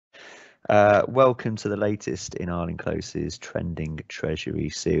Welcome to the latest in Arlene Close's Trending Treasury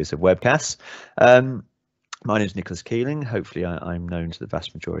series of webcasts. My name is Nicholas Keeling. Hopefully I'm known to the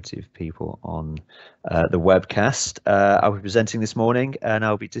vast majority of people on the webcast. I'll be presenting this morning and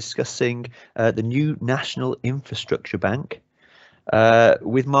I'll be discussing the new National Infrastructure Bank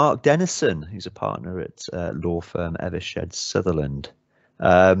with Mark Dennison, who's a partner at law firm Eversheds Sutherland.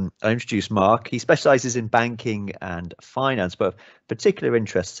 I introduced Mark. He specialises in banking and finance, but of particular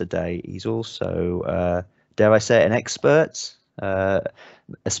interest today, he's also, dare I say, an expert, a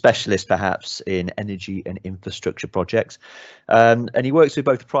specialist perhaps in energy and infrastructure projects. And he works with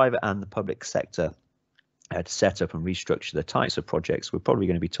both the private and the public sector to set up and restructure the types of projects we're probably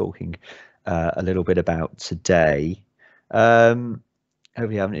going to be talking a little bit about today. Hopefully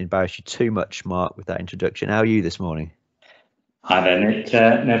I haven't embarrassed you too much, Mark, with that introduction. How are you this morning? Hi there, Nick.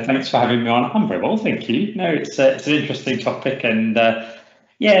 No, thanks for having me on. I'm very well, thank you. No, it's an interesting topic, and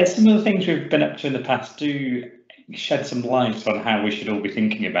yeah, some of the things we've been up to in the past do shed some light on how we should all be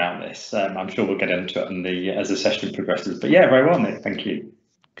thinking about this. I'm sure we'll get into it as the session progresses. But yeah, very well, Nick. Thank you.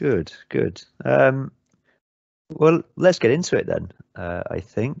 Good. Well, let's get into it then. I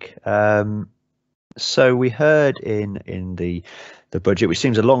think. So we heard in the budget, which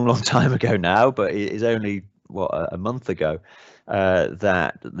seems a long time ago now, but it is only a month ago,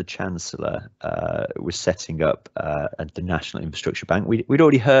 that the Chancellor was setting up the National Infrastructure Bank. We'd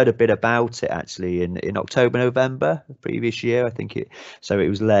already heard a bit about it actually in October, November the previous year, I think. So it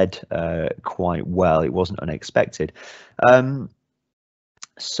was led quite well. It wasn't unexpected.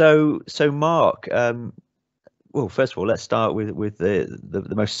 So Mark, well, first of all, let's start with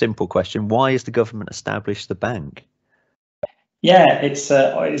the most simple question: why has the government established the bank? Yeah, it's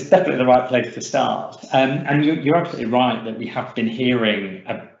definitely the right place to start. And you're absolutely right that we have been hearing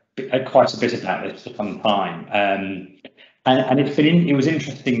quite a bit about this for some time. And it was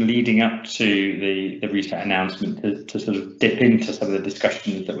interesting leading up to the recent announcement to sort of dip into some of the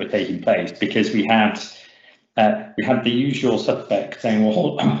discussions that were taking place, because we had the usual suspects saying,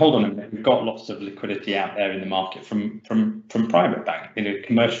 well, hold on a minute, we've got lots of liquidity out there in the market from private banks,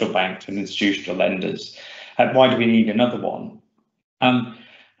 commercial banks and institutional lenders. Why do we need another one?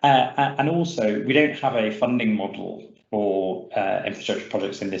 And also, we don't have a funding model for infrastructure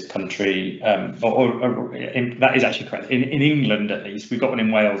projects in this country, that is actually correct. In England, at least, we've got one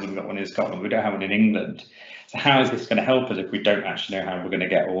in Wales and we've got one in Scotland. We don't have one in England. So how is this going to help us if we don't actually know how we're going to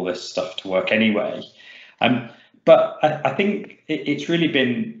get all this stuff to work anyway? But I think it's really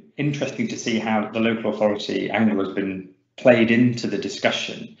been interesting to see how the local authority angle has been played into the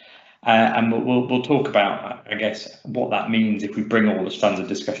discussion. And we'll talk about, I guess, what that means if we bring all the strands of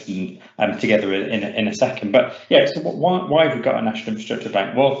discussion together in a second. But yeah, so why have we got a national infrastructure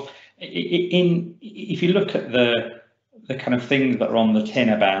bank? Well, if you look at the kind of things that are on the tin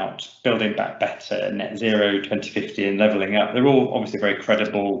about building back better, net zero, 2050, and levelling up, they're all obviously very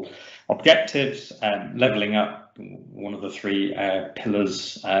credible objectives. Levelling up, one of the three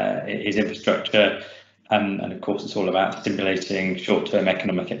pillars is infrastructure. And of course, it's all about stimulating short-term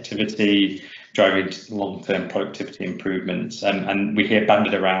economic activity, driving long-term productivity improvements. And we hear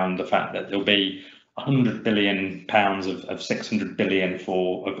banded around the fact that there'll be £100 billion of 600 billion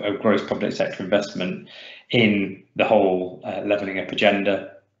of gross public sector investment in the whole levelling up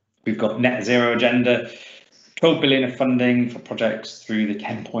agenda. We've got net zero agenda, 12 billion of funding for projects through the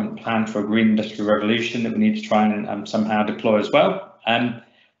 10-point plan for a green industrial revolution that we need to try and somehow deploy as well.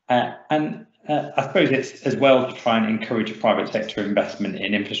 I suppose it's as well to try and encourage private sector investment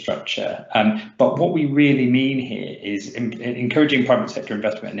in infrastructure. But what we really mean here is encouraging private sector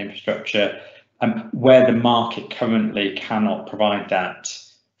investment in infrastructure where the market currently cannot provide that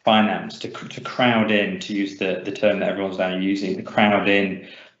finance, to crowd in, to use the term that everyone's now using, to crowd in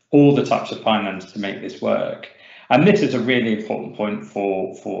all the types of finance to make this work. And this is a really important point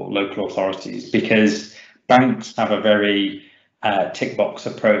for local authorities, because banks have a very tick box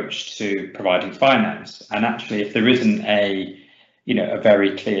approach to providing finance, and actually if there isn't a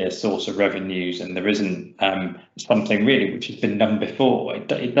very clear source of revenues, and there isn't something really which has been done before,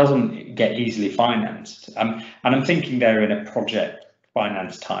 it doesn't get easily financed. And I'm thinking there in a project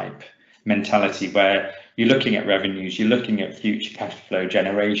finance type mentality, where you're looking at revenues, you're looking at future cash flow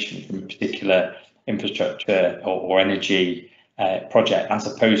generation from a particular infrastructure or energy project, as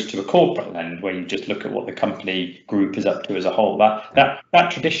opposed to a corporate lend where you just look at what the company group is up to as a whole.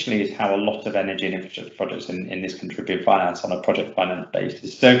 That traditionally is how a lot of energy and infrastructure projects in this country have been financed, on a project finance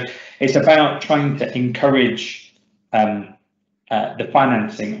basis. So it's about trying to encourage the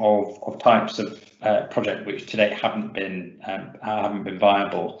financing of types of project which today haven't been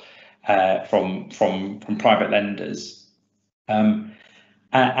viable from private lenders.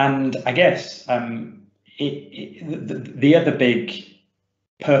 And I guess the other big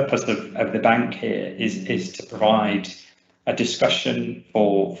purpose of the bank here is to provide a discussion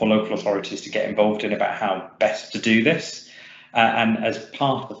for local authorities to get involved in about how best to do this, and as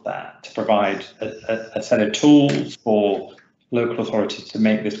part of that, to provide a set of tools for local authorities to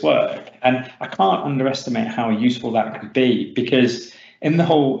make this work. And I can't underestimate how useful that could be, because in the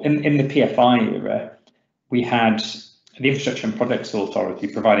PFI era, we had the Infrastructure and Projects Authority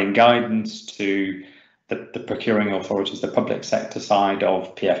providing guidance to the procuring authorities, the public sector side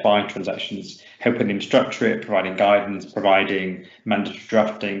of PFI transactions, helping them structure it, providing guidance, providing mandatory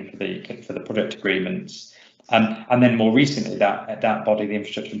drafting for the project agreements. And then more recently, that body, the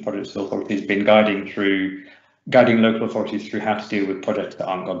Infrastructure and Projects Authority, has been guiding local authorities through how to deal with projects that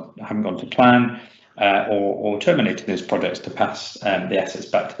haven't gone to plan, or terminating those projects to pass the assets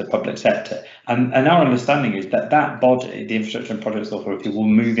back to the public sector. And our understanding is that body, the Infrastructure and Projects Authority, will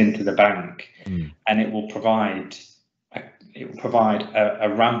move into the bank, and it will provide a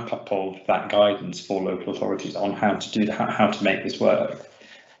ramp up of that guidance for local authorities on how to make this work.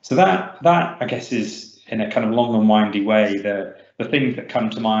 So that I guess is, in a kind of long and windy way, the things that come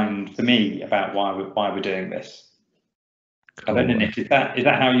to mind for me about why we're doing this. Cool. I don't know, Nick, is that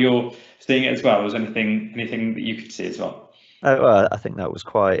how you're seeing it as well? Was anything that you could see as well? Well, I think that was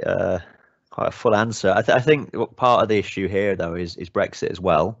quite a full answer. I think part of the issue here, though, is Brexit as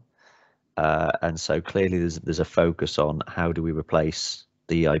well, and so clearly there's a focus on how do we replace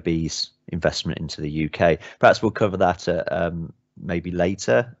the EIB's investment into the UK. Perhaps we'll cover that maybe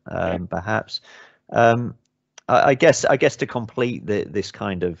later, perhaps. I guess to complete this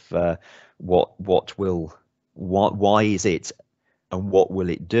kind of why is it and what will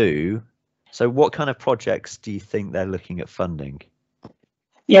it do? So what kind of projects do you think they're looking at funding?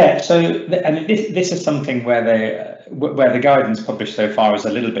 Yeah, so I mean, this is something where the guidance published so far is a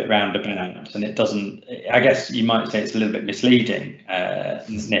little bit roundabout, and it doesn't. I guess you might say it's a little bit misleading,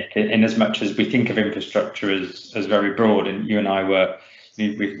 Nick, in as much as we think of infrastructure as very broad. And you and I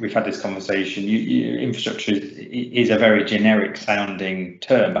we've had this conversation. Infrastructure is a very generic sounding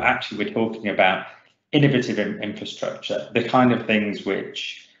term, but actually we're talking about innovative infrastructure, the kind of things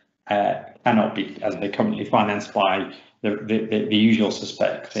which cannot be, as they're currently financed by the usual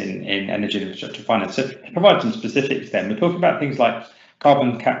suspects in energy and infrastructure finance. So to provide some specifics, then we're talking about things like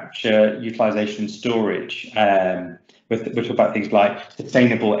carbon capture, utilisation, storage. We're talking about things like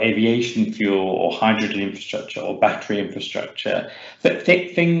sustainable aviation fuel or hydrogen infrastructure or battery infrastructure. But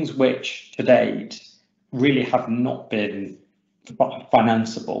things which to date really have not been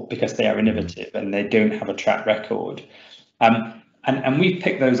financeable because they are innovative and they don't have a track record. And we've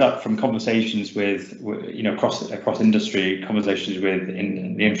picked those up from conversations with across industry, conversations with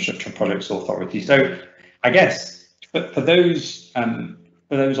in the Infrastructure and Projects Authority. So I guess for those on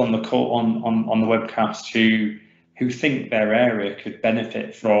the call on the webcast who think their area could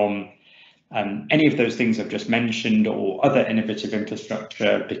benefit from any of those things I've just mentioned or other innovative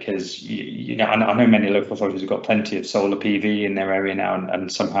infrastructure, because I know many local authorities have got plenty of solar PV in their area now,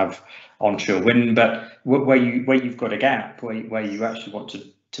 and some have onshore wind, but where you've got a gap, where you actually want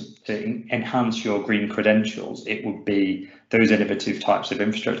to enhance your green credentials, it would be those innovative types of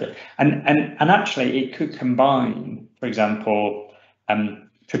infrastructure. And actually it could combine, for example,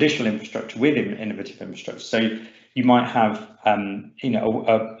 traditional infrastructure with innovative infrastructure. So you might have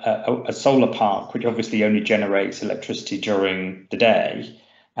a solar park which obviously only generates electricity during the day.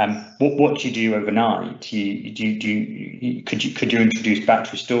 What do you do overnight? Could you introduce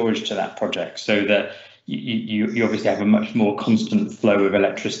battery storage to that project so that you obviously have a much more constant flow of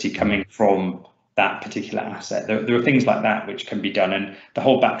electricity coming from that particular asset? There are things like that which can be done, and the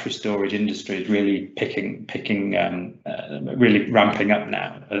whole battery storage industry is really really ramping up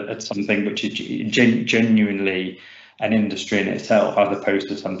now at something which is genuinely an industry in itself, as opposed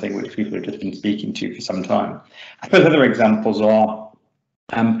to something which people have just been speaking to for some time. I suppose other examples are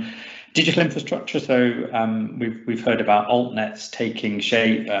digital infrastructure. So we've heard about altnets taking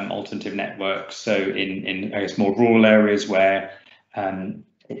shape, alternative networks. So in I guess more rural areas where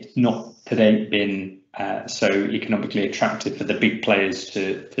it's not to date been so economically attractive for the big players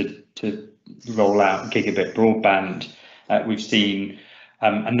to roll out gigabit broadband. We've seen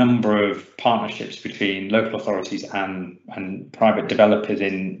a number of partnerships between local authorities and private developers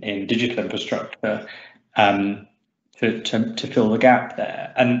in digital infrastructure to fill the gap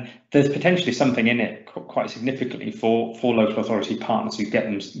there. And there's potentially something in it quite significantly for local authority partners who get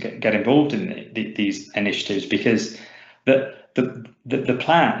involved in these initiatives, because the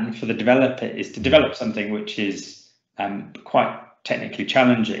plan for the developer is to develop something which is quite technically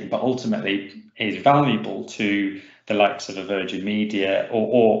challenging, but ultimately is valuable to the likes of a Virgin Media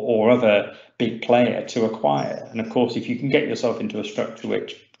or other big player to acquire. And of course, if you can get yourself into a structure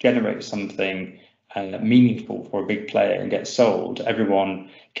which generates something meaningful for a big player and gets sold, everyone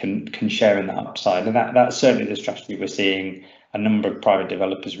can share in that upside. And that's certainly the strategy we're seeing a number of private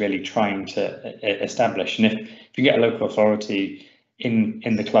developers really trying to establish. And if you get a local authority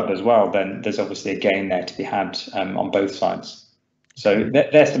in the club as well, then there's obviously a gain there to be had on both sides. So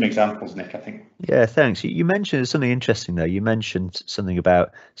there's some examples, Nick, I think. Yeah, thanks. You mentioned something interesting there. You mentioned something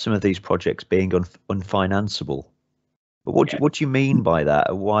about some of these projects being unfinanceable. But what do you mean by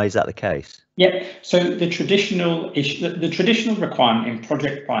that? Why is that the case? Yeah, so the traditional requirement in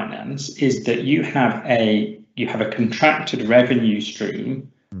project finance is that you have a contracted revenue stream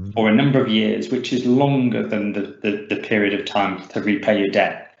for a number of years, which is longer than the period of time to repay your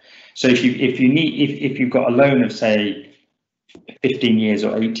debt. So if you've got a loan of, say, 15 years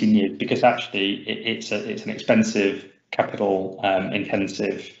or 18 years, because actually it's an expensive, capital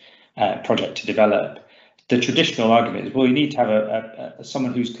intensive project to develop. The traditional argument is, well, you need to have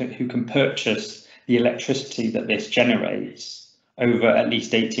someone who can purchase the electricity that this generates over at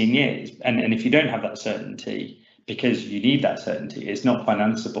least 18 years. And if you don't have that certainty, because you need that certainty, it's not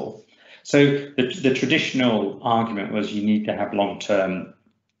financeable. So the traditional argument was you need to have long-term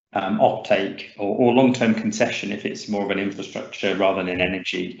offtake or long-term concession if it's more of an infrastructure rather than an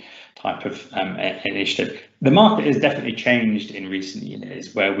energy type of initiative. The market has definitely changed in recent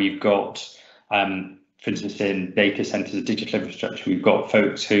years, where we've got, for instance, in data centers, digital infrastructure, we've got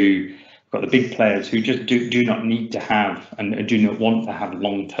folks who've got the big players who just do not need to have and do not want to have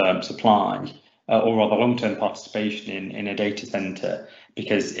long-term supply or rather long-term participation in a data center,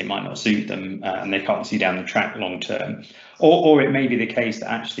 because it might not suit them and they can't see down the track long-term. Or it may be the case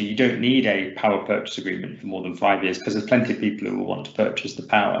that actually you don't need a power purchase agreement for more than 5 years, because there's plenty of people who will want to purchase the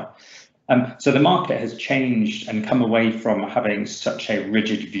power. So the market has changed and come away from having such a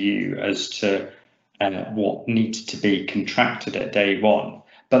rigid view as to what needs to be contracted at day one.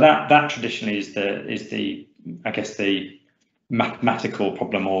 But that traditionally is the I guess the mathematical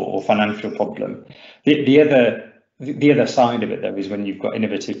problem or financial problem. The other side of it, though, is when you've got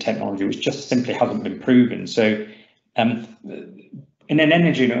innovative technology which just simply hasn't been proven. So in an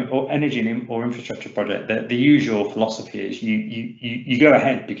energy or infrastructure project, the usual philosophy is you go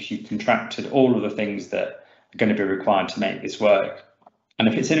ahead because you've contracted all of the things that are going to be required to make this work. And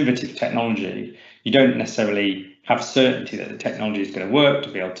if it's innovative technology, you don't necessarily have certainty that the technology is going to work to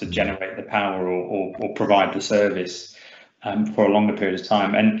be able to generate the power or provide the service for a longer period of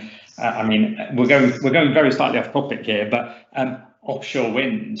time. And I mean, we're going very slightly off topic here, but offshore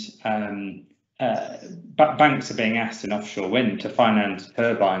wind, banks are being asked in offshore wind to finance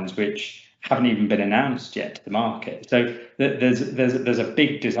turbines which haven't even been announced yet to the market. So there's a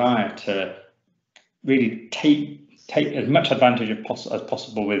big desire to really take as much advantage as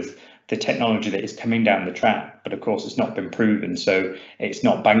possible with the technology that is coming down the track, but of course it's not been proven, so it's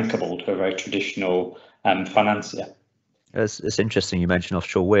not bankable to a very traditional financier. It's interesting you mentioned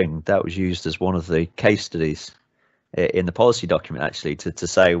offshore wind. That was used as one of the case studies in the policy document, actually, to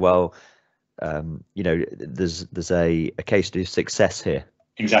say, well, you know, there's a case study of success here.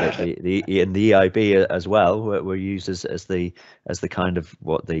 Exactly. The EIB as well were used as the kind of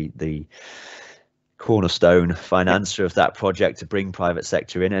what the cornerstone financer of that project to bring private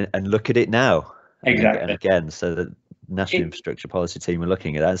sector in and look at it now. Exactly. And again, so the National Infrastructure Policy team are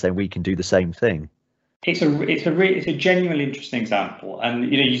looking at that and saying we can do the same thing. It's a genuinely interesting example,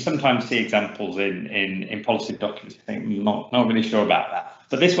 and you sometimes see examples in policy documents. I think I'm not really sure about that,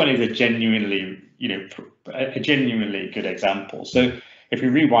 but this one is a genuinely good example. So if we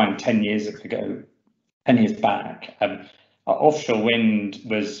rewind 10 years back, offshore wind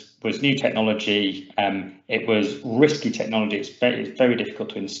was new technology. It was risky technology. It's very difficult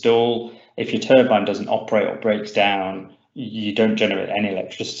to install. If your turbine doesn't operate or breaks down, you don't generate any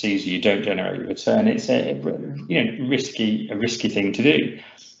electricity, so you don't generate a return. It's a risky thing to do.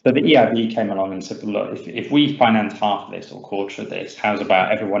 So the EIB came along and said, well, look, if we finance half of this or quarter of this, how's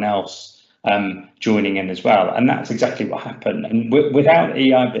about everyone else joining in as well? And that's exactly what happened. And without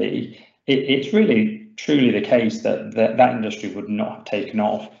EIB, it's really truly the case that industry would not have taken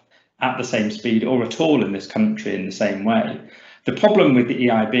off at the same speed or at all in this country in the same way. The problem with the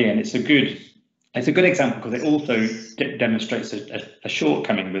EIB, and it's a good example because it also demonstrates a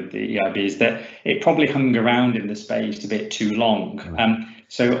shortcoming with the EIB, is that it probably hung around in the space a bit too long.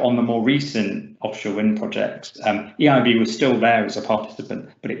 So on the more recent offshore wind projects, EIB was still there as a participant,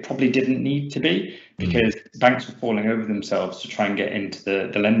 but it probably didn't need to be, because banks were falling over themselves to try and get into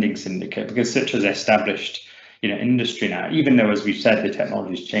the lending syndicate, because such as established industry now. Even though, as we've said, the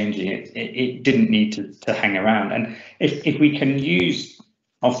technology is changing, it didn't need to hang around. And if we can use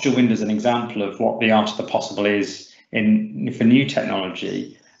offshore wind as an example of what the art of the possible is for new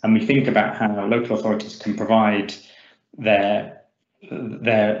technology, and we think about how local authorities can provide the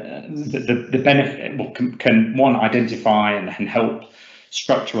benefit, well, can one identify and help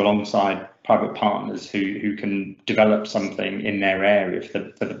structure alongside private partners who can develop something in their area for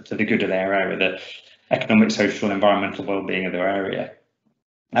the good of their area, the economic, social, environmental well-being of their area.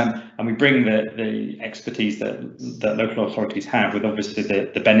 And we bring the expertise that local authorities have, with obviously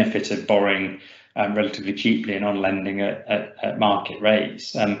the benefit of borrowing relatively cheaply and on lending at market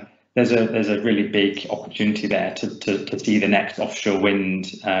rates. There's a really big opportunity there to see the next offshore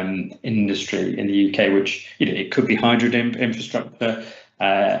wind industry in the UK, which it could be hydrogen infrastructure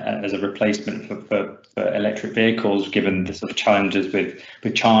as a replacement for electric vehicles, given the sort of challenges with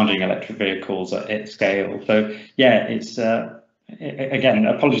charging electric vehicles at scale. So yeah, it's again,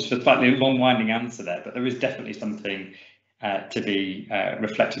 apologies for a slightly long-winding answer there, but there is definitely something to be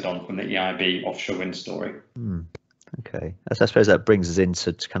reflected on from the EIB offshore wind story. Okay, I suppose that brings us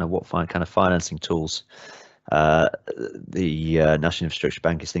into kind of what kind of financing tools the National Infrastructure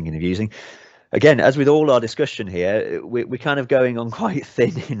Bank is thinking of using. Again, as with all our discussion here, we're kind of going on quite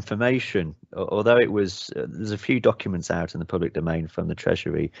thin information, although there's a few documents out in the public domain from the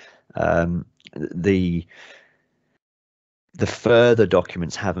Treasury. The further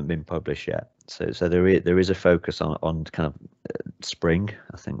documents haven't been published yet, so there is a focus on kind of spring.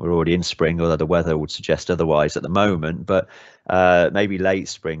 I think we're already in spring, although the weather would suggest otherwise at the moment, but maybe late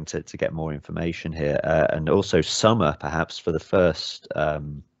spring to get more information here, and also summer perhaps for the first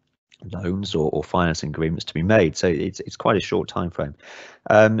loans or financing agreements to be made. So it's quite a short time frame.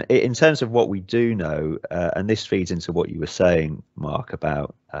 In terms of what we do know, and this feeds into what you were saying, Mark,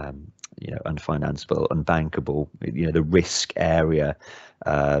 about unfinanceable, unbankable, the risk area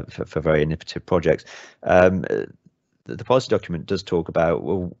for very innovative projects. The policy document does talk about,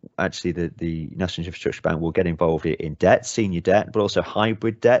 well, actually the National Infrastructure Bank will get involved in debt, senior debt, but also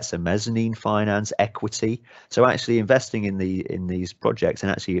hybrid debt, so mezzanine finance, equity. So actually investing in these projects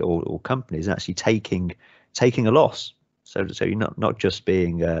and actually or companies and actually taking a loss. So you're not just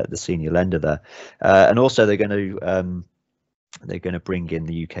being the senior lender there, and also they're going to bring in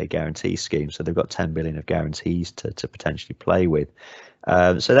the UK guarantee scheme. So they've got 10 billion of guarantees to potentially play with.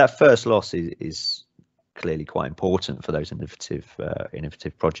 So that first loss is clearly quite important for those innovative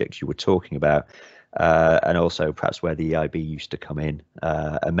projects you were talking about, and also perhaps where the EIB used to come in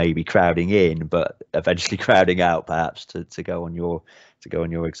and maybe crowding in, but eventually crowding out, perhaps to go on your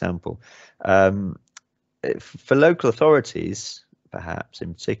example. For local authorities, perhaps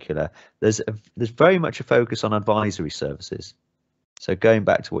in particular, there's very much a focus on advisory services. So going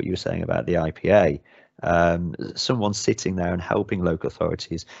back to what you were saying about the IPA, someone sitting there and helping local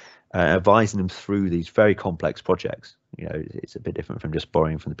authorities, advising them through these very complex projects. It's a bit different from just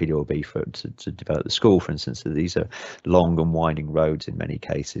borrowing from the PWB to develop the school, for instance. These are long and winding roads in many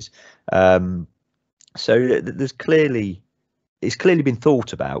cases. So it's clearly been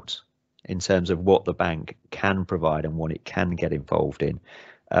thought about in terms of what the bank can provide and what it can get involved in.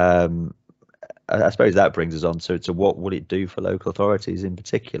 I suppose that brings us on to what would it do for local authorities in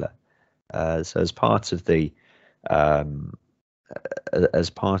particular. So as part of the kind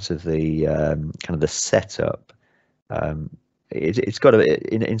of the setup, it's got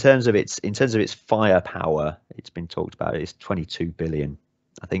in terms of its firepower, it's been talked about. It's 22 billion.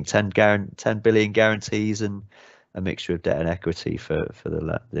 I think 10 billion guarantees and a mixture of debt and equity for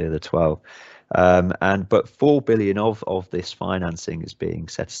the other 12. But 4 billion of this financing is being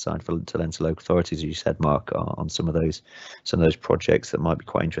set aside to lend to local authorities, as you said, Mark, on some of those projects that might be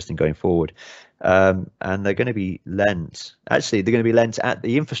quite interesting going forward. And they're going to be lent. Actually, they're going to be lent at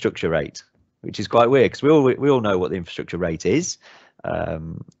the infrastructure rate, which is quite weird because we all know what the infrastructure rate is.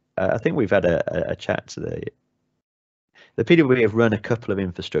 I think we've had a chat to the PWB have run a couple of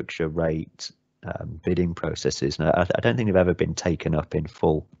infrastructure rate bidding processes, and I don't think they've ever been taken up in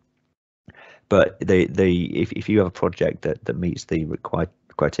full. But if you have a project that meets the required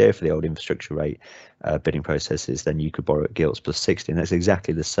criteria for the old infrastructure rate bidding processes, then you could borrow at gilts plus 60, and that's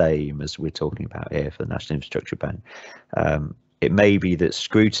exactly the same as we're talking about here for the National Infrastructure Bank. It may be that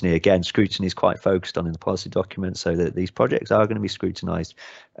scrutiny is quite focused on in the policy document, so that these projects are going to be scrutinised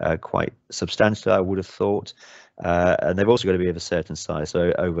quite substantially, I would have thought. And they've also got to be of a certain size,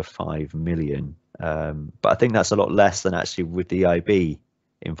 so over 5 million. But I think that's a lot less than actually with the EIB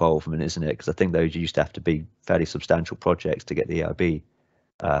involvement, isn't it? Because I think those used to have to be fairly substantial projects to get the EIB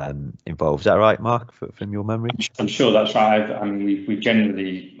involved. Is that right, Mark, from your memory? I'm sure that's right. I mean, we've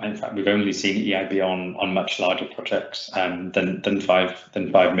generally, in fact, we've only seen EIB on much larger projects than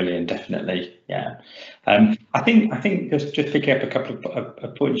 5 million, definitely. Yeah. I think just picking up a couple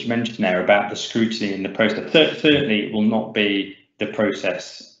of points you mentioned there about the scrutiny in the process. Certainly, it will not be the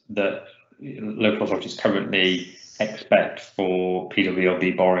process that local authorities currently expect for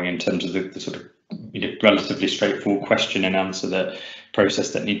PWLB borrowing in terms of the sort of relatively straightforward question and answer that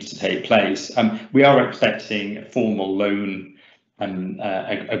process that needs to take place. We are expecting a formal loan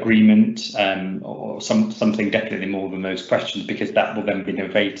agreement or something definitely more than those questions, because that will then be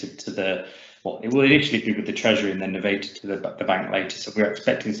novated to the, well, it will initially be with the Treasury and then novated to the bank later. So we're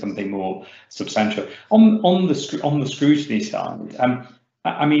expecting something more substantial. On the scrutiny side,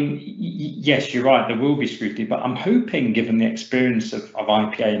 I mean, yes, you're right, there will be scrutiny, but I'm hoping, given the experience of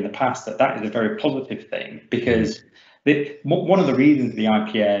IPA in the past, that is a very positive thing, because one of the reasons the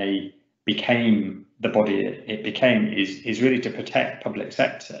IPA became the body it became is really to protect public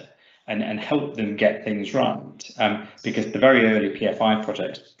sector and help them get things right, because the very early PFI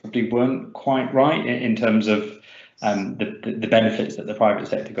projects probably weren't quite right in terms of the benefits that the private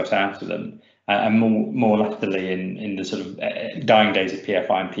sector got out of them. And more latterly in the sort of dying days of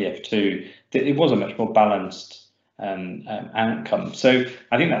PFI and PF2, it was a much more balanced outcome. So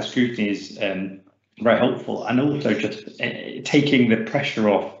I think that scrutiny is very helpful, and also just taking the pressure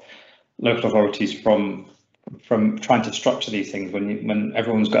off local authorities from trying to structure these things when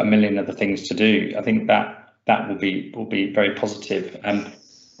everyone's got a million other things to do. I think that will be very positive.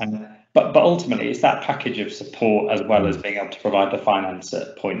 But ultimately, it's that package of support, as well as being able to provide the finance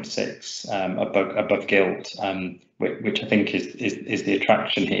at 0.6 above gilt, which I think is the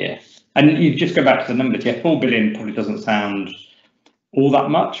attraction here. And you just go back to the numbers. Yeah, 4 billion probably doesn't sound all that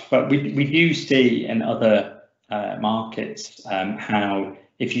much, but we do see in other markets how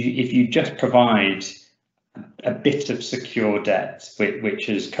if you just provide a bit of secure debt, which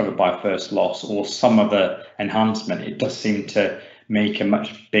is covered by first loss or some other enhancement, it does seem to make a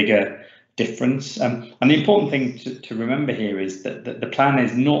much bigger difference. And the important thing to remember here is that the plan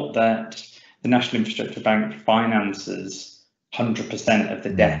is not that the National Infrastructure Bank finances 100% of the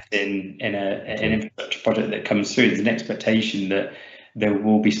debt in an infrastructure project that comes through. There's an expectation that there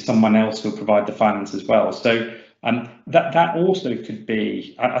will be someone else who will provide the finance as well. So that also could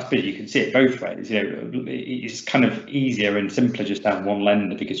be, I suppose you can see it both ways. You know, it's kind of easier and simpler just to have one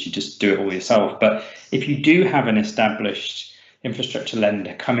lender because you just do it all yourself. But if you do have an established infrastructure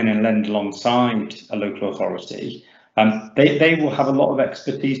lender come in and lend alongside a local authority, they will have a lot of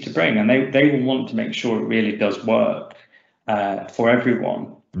expertise to bring, and they will want to make sure it really does work for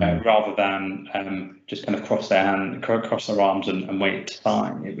everyone, rather than just kind of cross their arms and wait to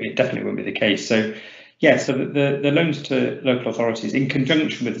sign. It definitely won't be the case. So yeah, so the loans to local authorities, in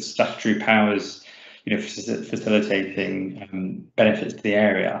conjunction with the statutory powers, you know, facilitating benefits to the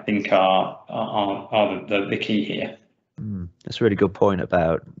area, I think are the key here. That's a really good point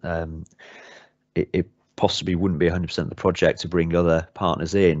about it possibly wouldn't be 100% of the project to bring other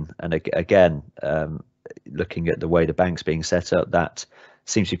partners in. And again, looking at the way the bank's being set up, that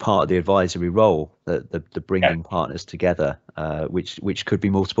seems to be part of the advisory role, the bringing partners together, which could be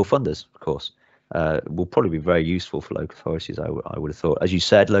multiple funders, of course. Will probably be very useful for local authorities, I would have thought. As you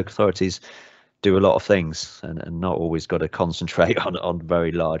said, local authorities do a lot of things and not always got to concentrate on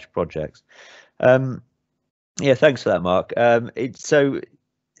very large projects. Yeah, thanks for that, Mark. So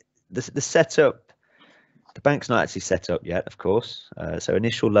the setup, the bank's not actually set up yet, of course. So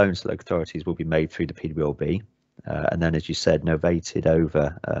initial loans to local authorities will be made through the PWLB, and then, as you said, novated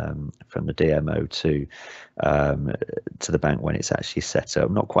over from the DMO to the bank when it's actually set up.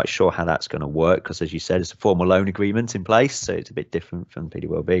 I'm not quite sure how that's going to work because, as you said, it's a formal loan agreement in place, so it's a bit different from the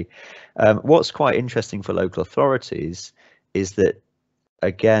PWLB. What's quite interesting for local authorities is that,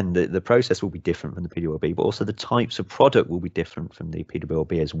 again, the process will be different from the PWLB, but also the types of product will be different from the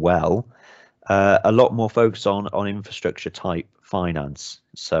PWLB as well. A lot more focus on infrastructure type finance,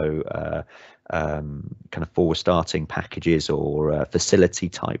 so kind of forward starting packages or facility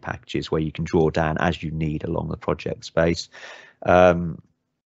type packages where you can draw down as you need along the project space, with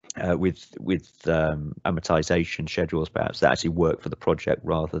amortization schedules perhaps that actually work for the project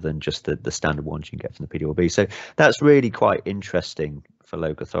rather than just the standard ones you can get from the PWLB. So that's really quite interesting for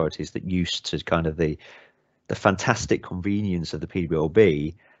local authorities that used to kind of the fantastic convenience of the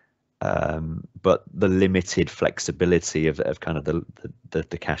PWLB, but the limited flexibility of kind of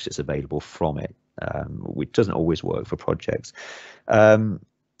the cash that's available from it, which doesn't always work for projects.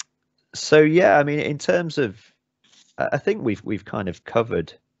 So yeah, I mean, in terms of, I think we've kind of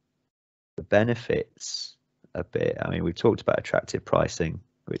covered the benefits a bit. I mean, we've talked about attractive pricing,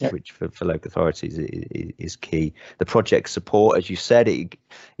 which for local authorities is key. The project support, as you said,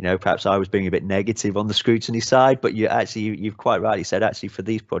 perhaps I was being a bit negative on the scrutiny side, but you've quite rightly said, actually, for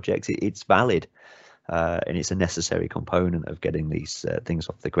these projects, it's valid. And it's a necessary component of getting these things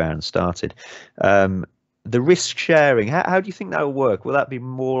off the ground and started. The risk sharing, how do you think that will work? Will that be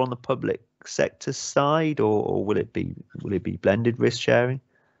more on the public sector side, or will it be blended risk sharing?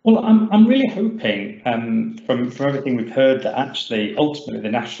 Well, I'm really hoping from everything we've heard that actually ultimately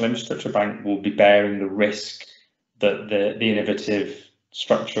the National Infrastructure Bank will be bearing the risk that the innovative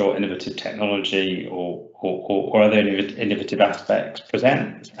structure or innovative technology or other innovative aspects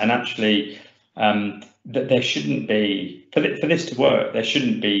present, and actually that there shouldn't be, for this to work, there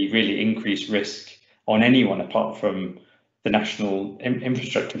shouldn't be really increased risk on anyone apart from the National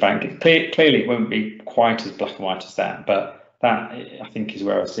Infrastructure Bank. Clearly, it won't be quite as black and white as that, but that, I think, is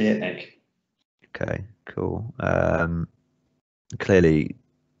where I see it, Nick. Okay, cool. Clearly,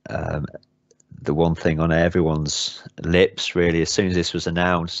 the one thing on everyone's lips, really, as soon as this was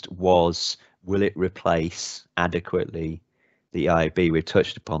announced, was, will it replace adequately the EIB? We've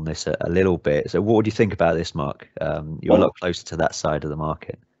touched upon this a little bit. So what do you think about this, Mark? You're a lot closer to that side of the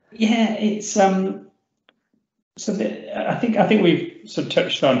market. Yeah, it's I think we've sort of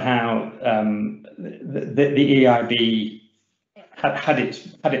touched on how the EIB had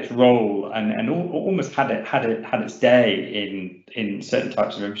its role and almost had its day in certain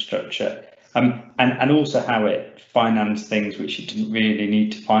types of infrastructure, and also how it financed things which it didn't really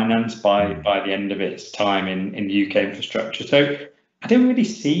need to finance by the end of its time in the UK infrastructure. So I don't really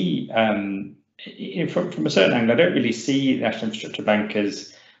see, from a certain angle, I don't really see the National Infrastructure Bank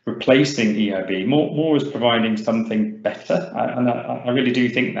as replacing EIB, more as providing something better. And I really do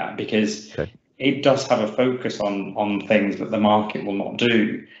think that, because it does have a focus on things that the market will not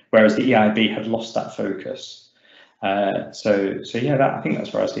do, whereas the EIB had lost that focus. So yeah, I think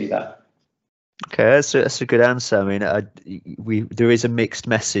that's where I see that. Okay, that's a good answer. I mean, there is a mixed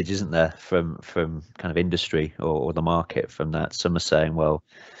message, isn't there, from kind of industry or the market from that. Some are saying, well,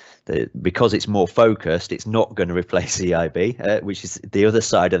 because it's more focused, it's not going to replace the EIB, which is the other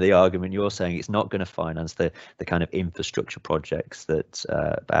side of the argument. You're saying it's not going to finance the kind of infrastructure projects that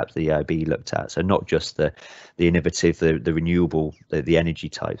perhaps the EIB looked at. So not just the innovative, the renewable, the energy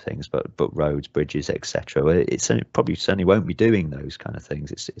type things, but roads, bridges, etc. It certainly won't be doing those kind of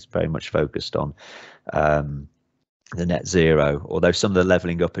things. It's very much focused on the net zero, although some of the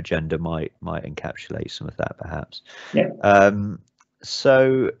levelling up agenda might encapsulate some of that, perhaps. Yeah.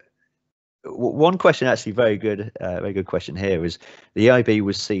 So one question, actually, very good question here, is the EIB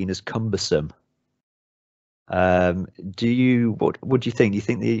was seen as cumbersome. What do you think? Do you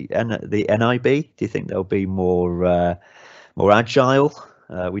think the NIB? Do you think they'll be more agile?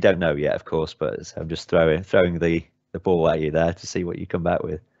 We don't know yet, of course, but I'm just throwing the ball at you there to see what you come back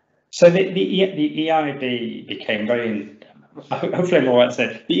with. So the EIB became very, hopefully I'm all right to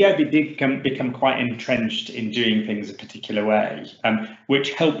say, the EIB did become quite entrenched in doing things a particular way,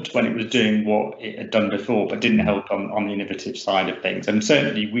 which helped when it was doing what it had done before, but didn't help on the innovative side of things. And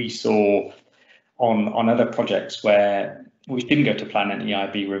certainly we saw on other projects which didn't go to plan and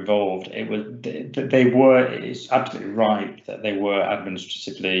EIB were involved, it's absolutely right that they were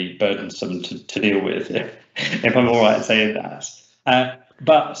administratively burdensome to deal with, if I'm all right saying that.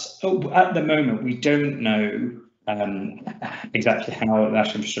 But at the moment, we don't know exactly how the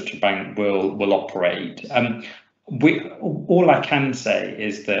National Infrastructure Bank will operate. All I can say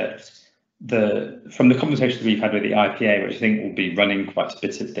is that from the conversations we've had with the IPA, which I think will be running quite a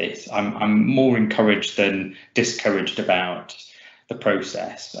bit of this, I'm more encouraged than discouraged about the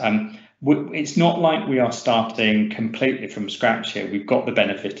process. It's not like we are starting completely from scratch here. We've got the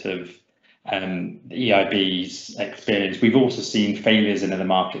benefit of the EIB's experience. We've also seen failures in other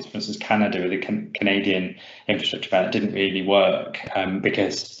markets, for instance, Canada with the Canadian infrastructure plan. It didn't really work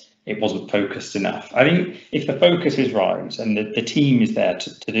because it wasn't focused enough. I think if the focus is right and the team is there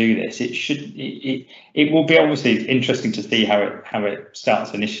to do this, it will be obviously interesting to see how it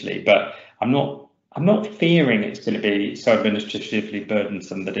starts initially. But I'm not fearing it's going to be so administratively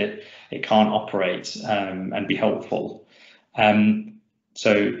burdensome that it can't operate and be helpful.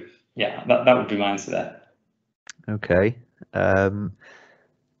 So yeah, that would be my answer there. Okay.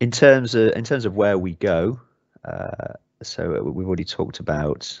 In terms of where we go, so we've already talked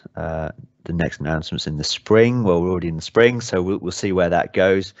about the next announcements in the spring. Well, we're already in the spring, so we'll see where that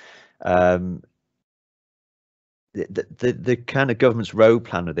goes. The kind of government's road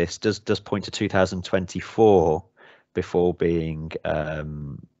plan of this does point to 2024 before being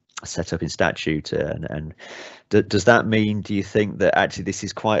set up in statute, and does that mean, do you think that actually this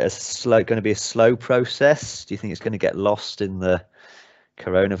is quite going to be a slow process? Do you think it's going to get lost in the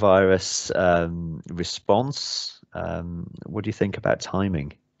coronavirus response. What do you think about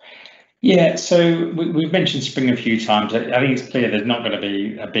timing? Yeah, so we've mentioned spring a few times. I think it's clear there's not going to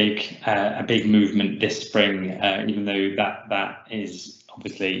be a big movement this spring, even though that is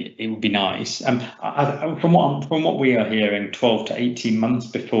obviously, it would be nice. From what we are hearing, 12 to 18 months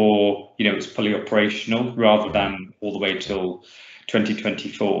before it's fully operational, rather than all the way till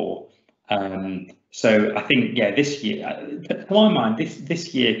 2024. So I think this year, to my mind,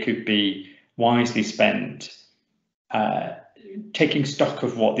 this year could be wisely spent taking stock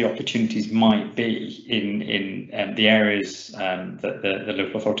of what the opportunities might be in the areas that the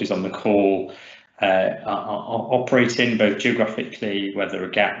local authorities on the call operate in, both geographically, where there are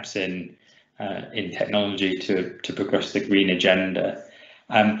gaps in technology to progress the green agenda,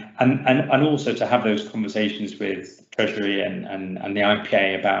 and also to have those conversations with Treasury and the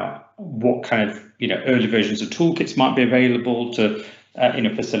IPA about what kind of early versions of toolkits might be available to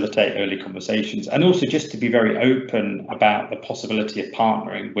facilitate early conversations, and also just to be very open about the possibility of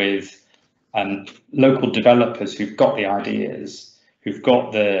partnering with local developers who've got the ideas, who've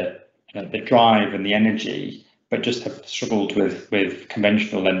got the drive and the energy, but just have struggled with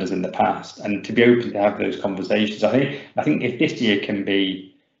conventional lenders in the past, and to be open to have those conversations. I think if this year can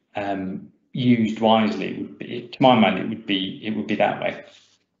be used wisely, to my mind, it would be that way.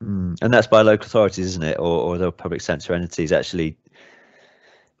 And that's by local authorities, isn't it, or the public sector entities? Actually,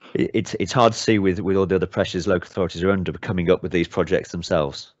 it's hard to see with all the other pressures local authorities are under coming up with these projects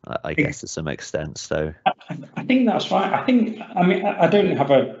themselves, I guess, to some extent. So I think that's right. I don't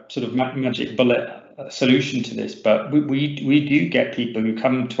have a sort of magic bullet solution to this, but we do get people who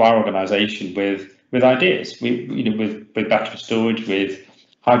come to our organisation with ideas, with battery storage, with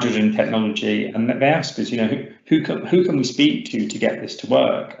hydrogen technology, and they ask us, who can we speak to get this to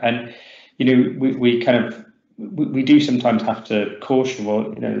work? And we do sometimes have to caution,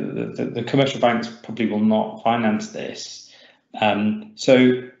 well, the commercial banks probably will not finance this.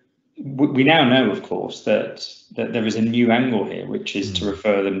 So we now know, of course, that there is a new angle here, which is to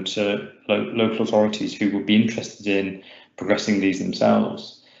refer them to local authorities who would be interested in progressing these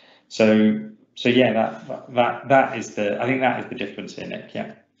themselves. So yeah, that is I think that is the difference here, Nick.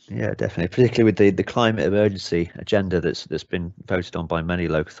 Yeah, definitely. Particularly with the climate emergency agenda that's been voted on by many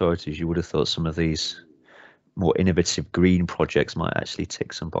local authorities, you would have thought some of these more innovative green projects might actually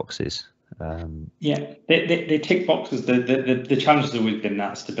tick some boxes. They tick boxes. The challenge has always been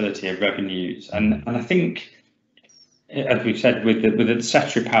that stability of revenues, and I think, as we've said, with the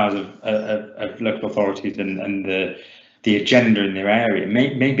statutory powers of local authorities and the agenda in their area,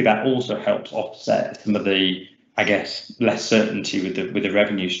 maybe that also helps offset some of the, I guess, less certainty with the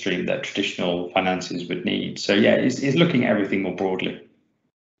revenue stream that traditional finances would need. So yeah, it's looking at everything more broadly.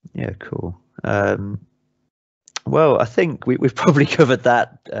 Yeah, cool. Well, I think we've probably covered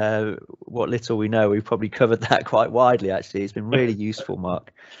that. What little we know, we've probably covered that quite widely. Actually, it's been really useful,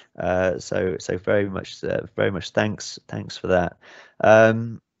 Mark. So very much thanks for that.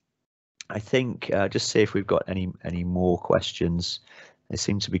 I think just see if we've got any more questions. They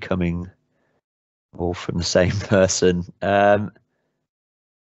seem to be coming all from the same person.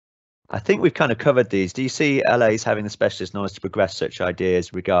 I think we've kind of covered these. Do you see LA's having the specialist knowledge to progress such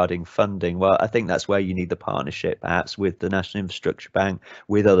ideas regarding funding? Well, I think that's where you need the partnership, perhaps with the National Infrastructure Bank,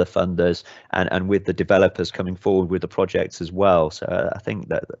 with other funders, and with the developers coming forward with the projects as well. So I think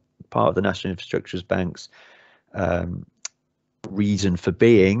that part of the National Infrastructure Bank's reason for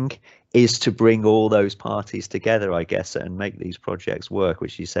being is to bring all those parties together, I guess, and make these projects work,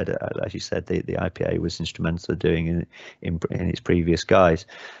 which you said, as you said, the IPA was instrumental in doing in its previous guise.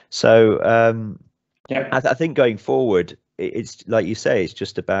 So I think going forward, it's like you say, it's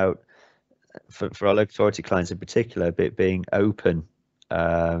just about for our local authority clients in particular, a bit being open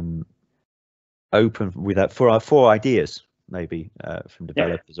with that for ideas, maybe from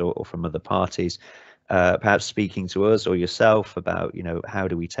developers or from other parties. Perhaps speaking to us or yourself about, how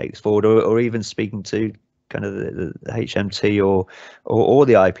do we take this forward, or even speaking to kind of the HMT or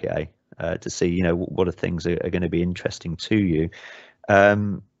the IPA to see, what are things are going to be interesting to you.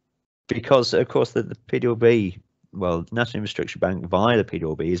 Because, of course, the PDLB, well, National Infrastructure Bank via the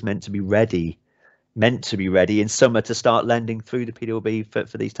PDLB is meant to be ready in summer to start lending through the PDLB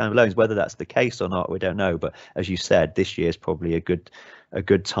for these type of loans. Whether that's the case or not, we don't know. But as you said, this year is probably a good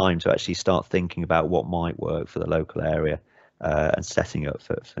time to actually start thinking about what might work for the local area and setting up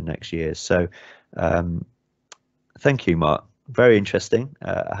for next year. So thank you, Mark. Very interesting.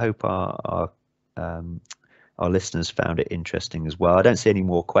 I hope our listeners found it interesting as well. I don't see any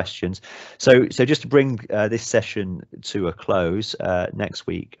more questions. So just to bring this session to a close, next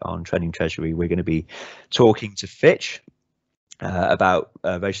week on Trending Treasury, we're going to be talking to Fitch. about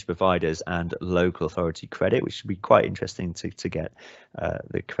registered providers and local authority credit, which would be quite interesting to get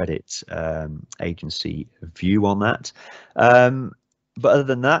the credit agency view on that. But other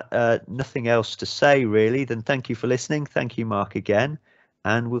than that, nothing else to say really. Then thank you for listening. Thank you, Mark, again,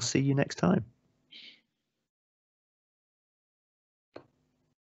 and we'll see you next time.